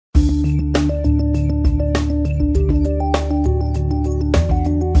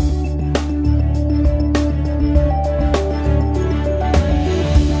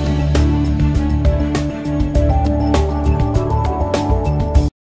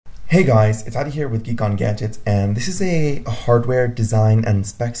Hey guys, it's Adi here with Geek on Gadgets, and this is a hardware design and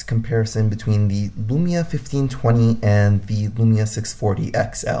specs comparison between the Lumia 1520 and the Lumia 640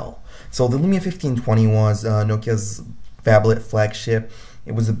 XL. So the Lumia 1520 was Nokia's phablet flagship.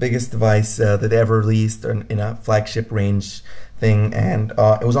 It was the biggest device that they ever released in a flagship range thing, and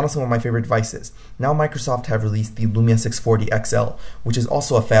it was honestly one of my favorite devices. Now Microsoft have released the Lumia 640 XL, which is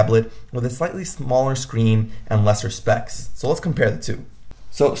also a phablet with a slightly smaller screen and lesser specs. So let's compare the two.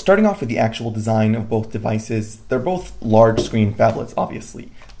 So starting off with the actual design of both devices, they're both large screen phablets, obviously.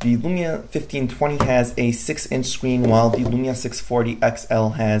 The Lumia 1520 has a 6-inch screen, while the Lumia 640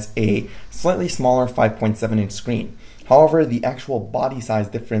 XL has a slightly smaller 5.7-inch screen. However, the actual body size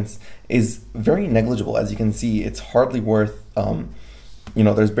difference is very negligible. As you can see, it's hardly worth,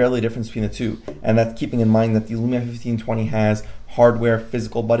 there's barely a difference between the two. And that's keeping in mind that the Lumia 1520 has hardware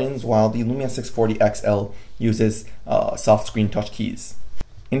physical buttons, while the Lumia 640 XL uses soft screen touch keys.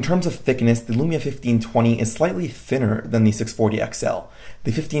 In terms of thickness, the Lumia 1520 is slightly thinner than the 640 XL.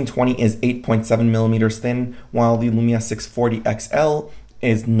 The 1520 is 8.7 millimeters thin, while the Lumia 640 XL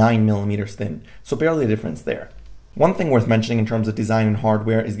is 9 millimeters thin, so barely a difference there. One thing worth mentioning in terms of design and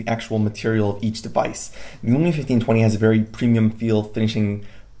hardware is the actual material of each device. The Lumia 1520 has a very premium feel, finishing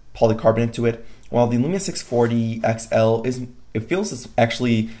polycarbonate to it, while the Lumia 640 XL it feels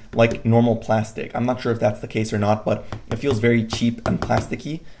actually like normal plastic. I'm not sure if that's the case or not, but it feels very cheap and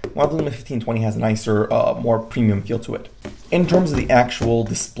plasticky, while the Lumia 1520 has a nicer, more premium feel to it. In terms of the actual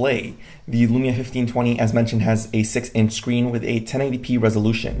display, the Lumia 1520, as mentioned, has a 6-inch screen with a 1080p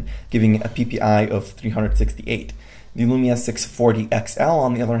resolution, giving it a PPI of 368. The Lumia 640 XL,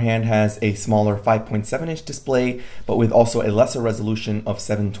 on the other hand, has a smaller 5.7-inch display, but with also a lesser resolution of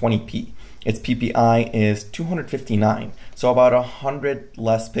 720p. Its PPI is 259, so about 100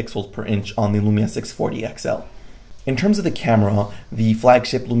 less pixels per inch on the Lumia 640 XL. In terms of the camera, the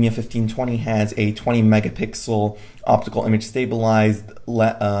flagship Lumia 1520 has a 20 megapixel optical image stabilized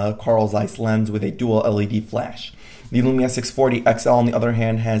Carl Zeiss lens with a dual LED flash. The Lumia 640 XL, on the other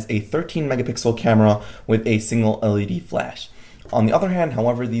hand, has a 13 megapixel camera with a single LED flash. On the other hand,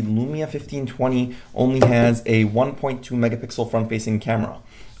 however, the Lumia 1520 only has a 1.2 megapixel front-facing camera.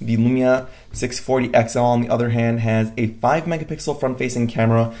 The Lumia 640 XL, on the other hand, has a 5 megapixel front-facing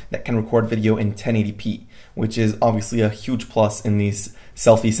camera that can record video in 1080p, which is obviously a huge plus in these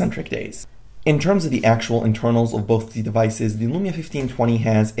selfie-centric days. In terms of the actual internals of both the devices, the Lumia 1520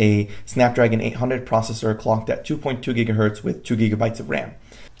 has a Snapdragon 800 processor clocked at 2.2 GHz with 2 GB of RAM.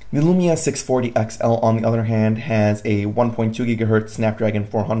 The Lumia 640 XL, on the other hand, has a 1.2 GHz Snapdragon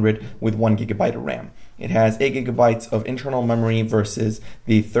 400 with 1 GB of RAM. It has 8 GB of internal memory versus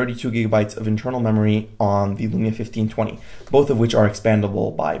the 32 GB of internal memory on the Lumia 1520, both of which are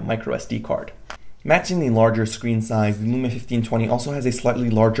expandable by microSD card. Matching the larger screen size, the Lumia 1520 also has a slightly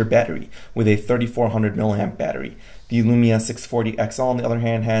larger battery with a 3400 mAh battery. The Lumia 640 XL, on the other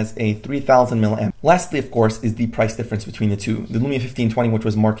hand, has a 3000 mAh. Lastly, of course, is the price difference between the two. The Lumia 1520, which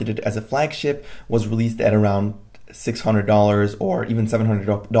was marketed as a flagship, was released at around $600 or even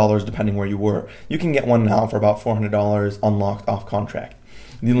 $700 depending where you were. You can get one now for about $400 unlocked off contract.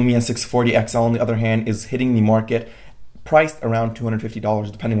 The Lumia 640 XL, on the other hand, is hitting the market priced around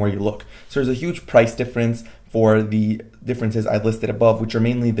 $250 depending where you look. So there's a huge price difference for the differences I listed above, which are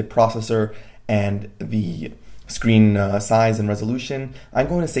mainly the processor and the screen size and resolution. I'm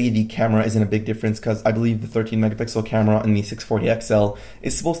going to say the camera isn't a big difference because I believe the 13 megapixel camera in the 640 XL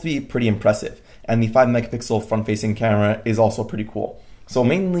is supposed to be pretty impressive, and the 5 megapixel front-facing camera is also pretty cool. So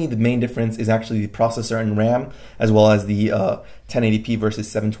mainly the main difference is actually the processor and RAM, as well as the 1080p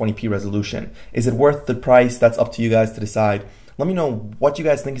versus 720p resolution. Is it worth the price? That's up to you guys to decide. Let me know what you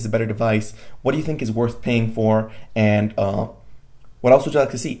guys think is a better device, what do you think is worth paying for, and what else would you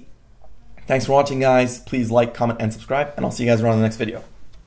like to see? Thanks for watching, guys. Please like, comment, and subscribe, and I'll see you guys around in the next video.